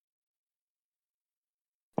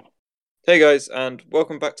Hey guys, and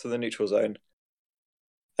welcome back to the Neutral Zone.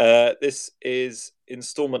 This is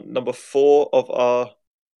installment number 4 of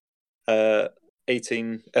our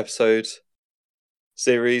 18 episode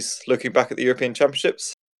series looking back at the European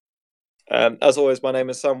Championships. As always, my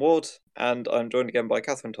name is Sam Ward, and I'm joined again by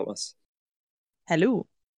Catherine Thomas. Hello.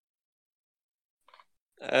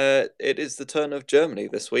 It is the turn of Germany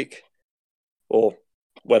this week, or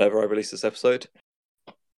whenever I release this episode.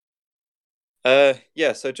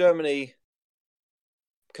 So Germany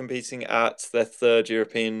competing at their third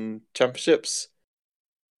European Championships,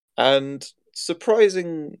 and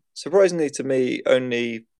surprisingly to me,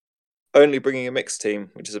 only bringing a mixed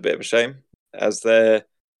team, which is a bit of a shame, as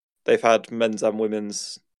they've had men's and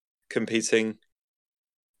women's competing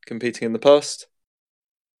in the past.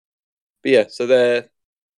 But yeah, so their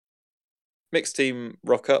mixed team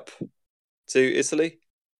rock up to Italy,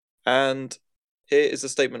 and here is a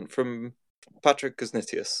statement from Patrick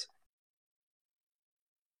Kuznetius.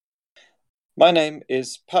 My name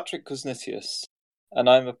is Patrick Kuznetius, and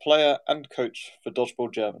I am a player and coach for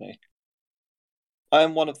Dodgeball Germany. I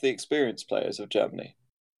am one of the experienced players of Germany.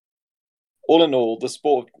 All in all, the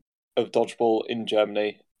sport of dodgeball in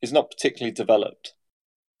Germany is not particularly developed.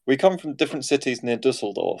 We come from different cities near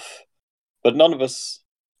Dusseldorf, but none of us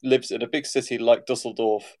lives in a big city like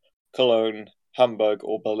Dusseldorf, Cologne, Hamburg,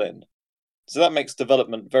 or Berlin. So that makes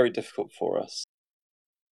development very difficult for us.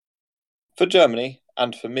 For Germany,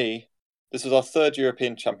 and for me, this was our third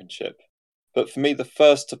European Championship, but for me the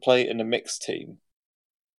first to play in a mixed team.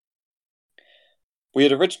 We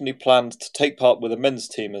had originally planned to take part with a men's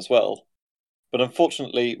team as well, but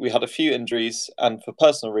unfortunately we had a few injuries and for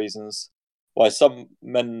personal reasons why some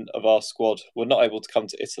men of our squad were not able to come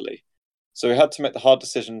to Italy, so we had to make the hard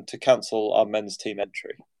decision to cancel our men's team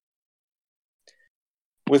entry.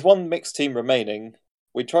 With one mixed team remaining,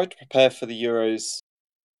 we tried to prepare for the Euros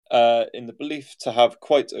in the belief to have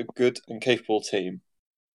quite a good and capable team.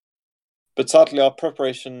 But sadly our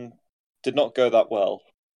preparation did not go that well.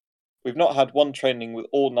 We've not had one training with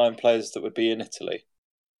all 9 players that would be in Italy.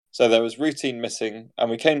 So there was routine missing, and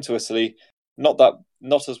we came to Italy not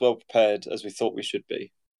as well prepared as we thought we should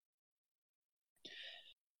be.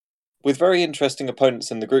 With very interesting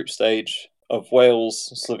opponents in the group stage of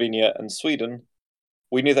Wales, Slovenia, and Sweden,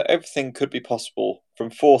 we knew that everything could be possible from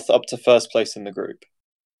 4th up to 1st place in the group.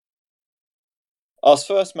 Our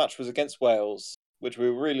first match was against Wales, which we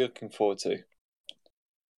were really looking forward to.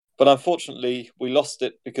 But unfortunately, we lost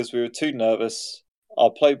it because we were too nervous,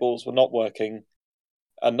 our play balls were not working,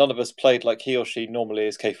 and none of us played like he or she normally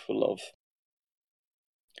is capable of.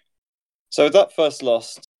 So with that first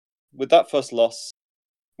loss,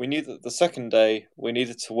 we knew that the second day we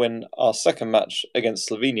needed to win our second match against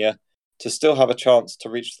Slovenia to still have a chance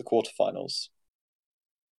to reach the quarterfinals.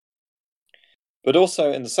 But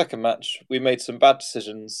also in the second match, we made some bad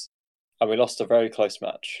decisions and we lost a very close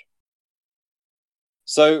match.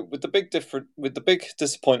 So with the big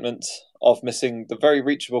disappointment of missing the very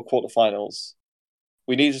reachable quarterfinals,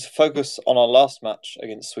 we needed to focus on our last match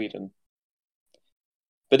against Sweden.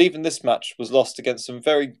 But even this match was lost against some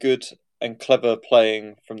very good and clever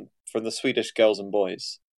playing from the Swedish girls and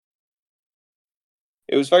boys.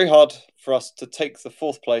 It was very hard for us to take the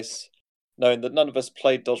 4th place, knowing that none of us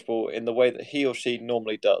played dodgeball in the way that he or she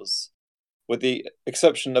normally does, with the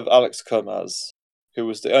exception of Alex Kermaz, who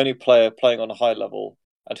was the only player playing on a high level,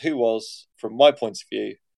 and who was, from my point of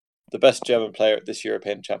view, the best German player at this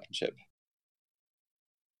European Championship.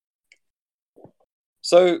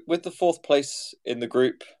 So, with the 4th place in the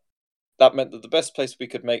group, that meant that the best place we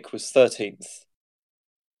could make was 13th,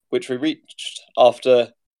 which we reached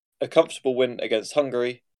after a comfortable win against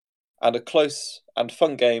Hungary and a close and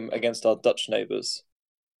fun game against our Dutch neighbours.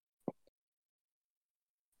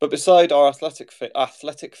 But beside our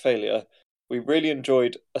athletic failure, we really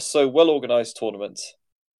enjoyed a so well-organised tournament.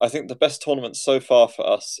 I think the best tournament so far for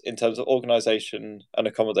us in terms of organisation and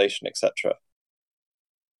accommodation, etc.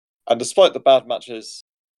 And despite the bad matches,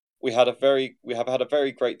 we have had a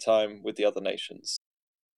very great time with the other nations.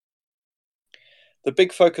 The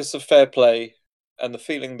big focus of fair play and the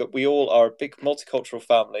feeling that we all are a big multicultural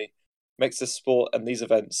family makes this sport and these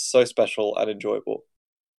events so special and enjoyable.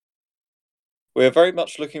 We are very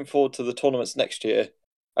much looking forward to the tournaments next year,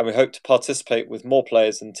 and we hope to participate with more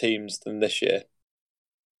players and teams than this year.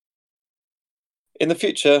 In the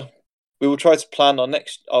future, we will try to plan our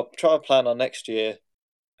next year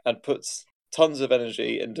and put tons of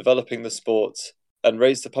energy in developing the sport and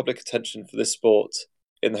raise the public attention for this sport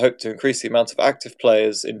in the hope to increase the amount of active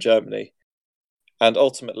players in Germany and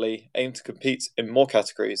ultimately aim to compete in more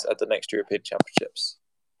categories at the next European Championships.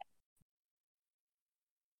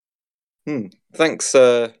 Thanks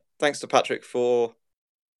thanks to Patrick for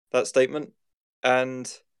that statement.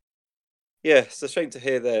 And yeah, it's a shame to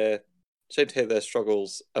hear their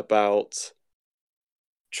struggles about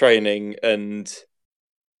training and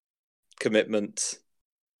commitment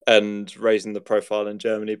and raising the profile in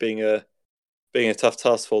Germany being a tough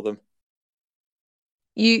task for them.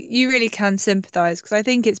 You really can sympathise because I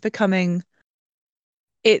think it's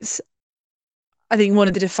I think one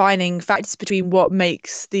of the defining factors between what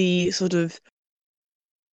makes the sort of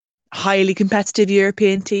highly competitive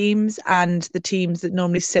European teams and the teams that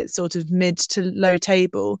normally sit sort of mid to low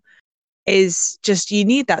table is just you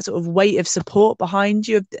need that sort of weight of support behind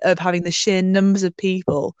you of having the sheer numbers of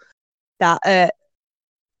people that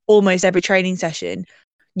almost every training session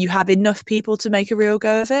you have enough people to make a real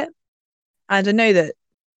go of it. And I know that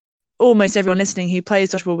almost everyone listening who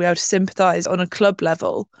plays dodgeball will be able to sympathise on a club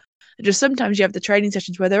level. Just sometimes you have the training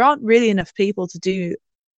sessions where there aren't really enough people to do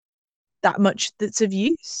that much that's of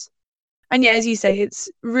use. And yeah, as you say, it's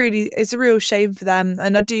a real shame for them.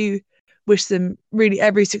 And I do wish them really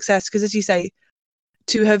every success because, as you say,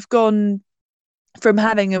 to have gone from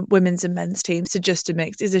having a women's and men's teams to just a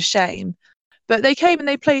mixed is a shame. But they came and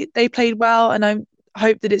they played well, and I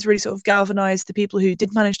hope that it's really sort of galvanised the people who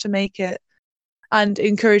did manage to make it and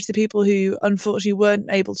encourage the people who unfortunately weren't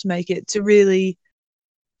able to make it to really,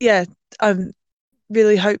 yeah,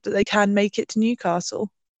 really hope that they can make it to Newcastle.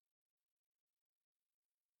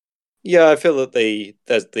 Yeah, I feel that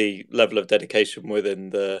there's the level of dedication within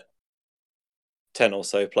the 10 or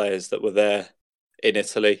so players that were there in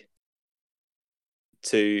Italy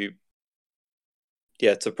to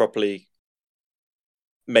properly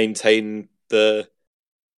maintain the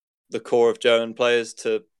core of German players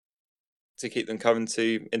to keep them coming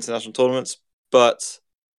to international tournaments. But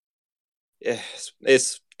yeah,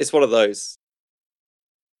 it's one of those.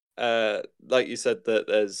 Like you said, that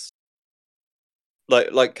there's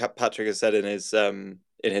like Patrick has said in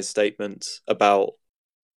his statement about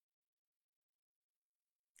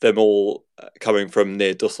them all coming from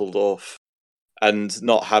near Dusseldorf and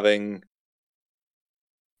not having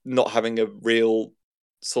a real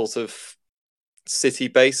sort of city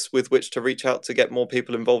base with which to reach out to get more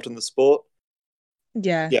people involved in the sport.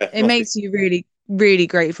 Yeah, Yeah, it must be. makes you really, really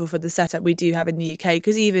grateful for the setup we do have in the UK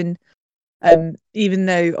because even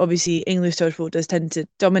though obviously English dodgeball does tend to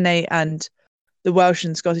dominate and the Welsh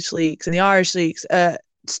and Scottish leagues and the Irish leagues are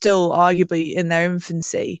still arguably in their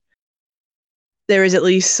infancy, there is at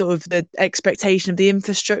least sort of the expectation of the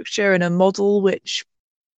infrastructure and a model which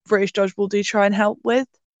British dodgeball do try and help with.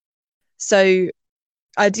 So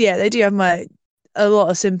yeah, they do have my a lot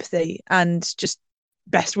of sympathy and just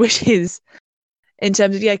best wishes in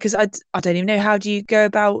terms of yeah, because I don't even know how do you go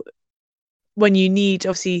about when you need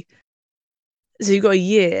obviously so you've got a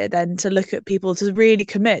year then to look at people to really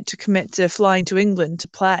commit to flying to England to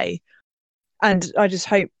play. And I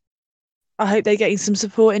hope they're getting some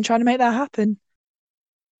support in trying to make that happen.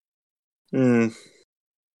 Hmm.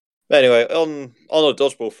 Anyway, on a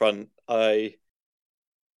dodgeball front, I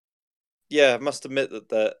must admit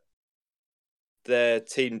that their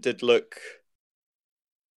team did look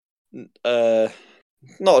uh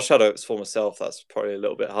not a shadow of its former self. That's probably a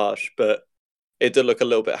little bit harsh, but it did look a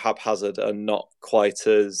little bit haphazard and not quite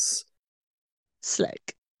as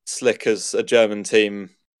Slick. slick as a German team.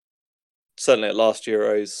 Certainly at last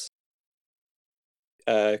Euros,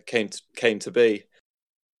 came to be.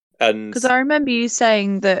 And Because I remember you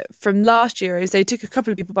saying that from last Euros they took a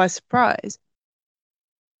couple of people by surprise.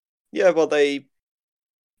 yeah, well,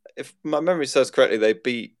 if my memory serves correctly, they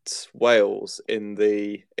beat Wales in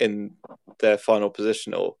their final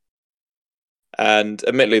positional. And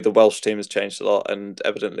admittedly, the Welsh team has changed a lot, and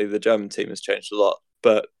evidently the German team has changed a lot.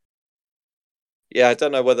 But yeah, I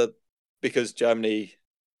don't know whether because Germany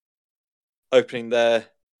opening their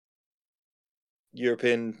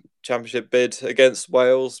European Championship bid against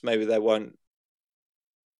Wales, maybe they won't.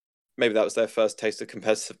 Maybe that was their first taste of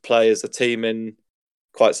competitive play as a team in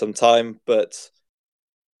quite some time. But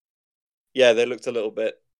yeah, they looked a little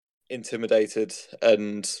bit intimidated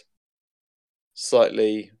and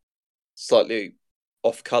slightly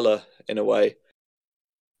off color in a way,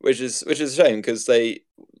 which is a shame because they,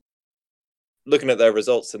 looking at their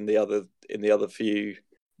results in the other few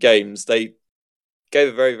games, they gave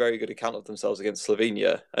a very very good account of themselves against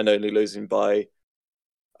Slovenia and only losing by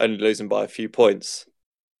a few points.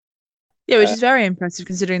 Yeah, which Uh, is very impressive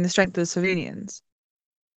considering the strength of the Slovenians.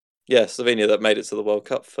 yeah, Slovenia that made it to the World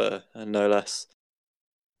Cup for no less.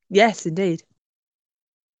 Yes, indeed.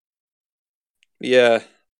 Yeah,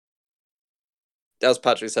 as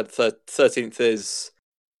Patrick said, 13th is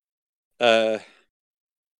uh,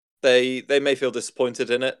 they may feel disappointed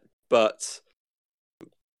in it, but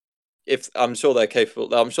if I'm sure they're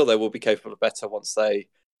capable, I'm sure they will be capable of better once they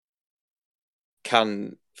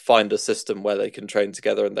can find a system where they can train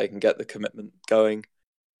together and they can get the commitment going.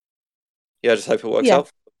 Yeah, I just hope it works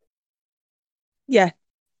out. Yeah,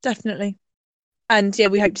 definitely. And yeah,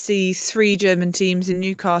 we hope to see 3 German teams in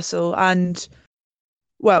Newcastle and,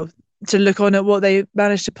 well, to look on at what they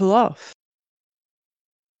managed to pull off.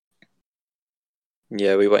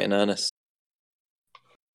 Yeah, we wait in earnest.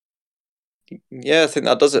 Yeah, I think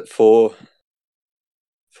that does it for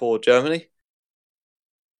Germany.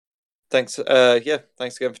 Thanks.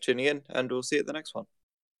 Thanks again for tuning in, and we'll see you at the next one.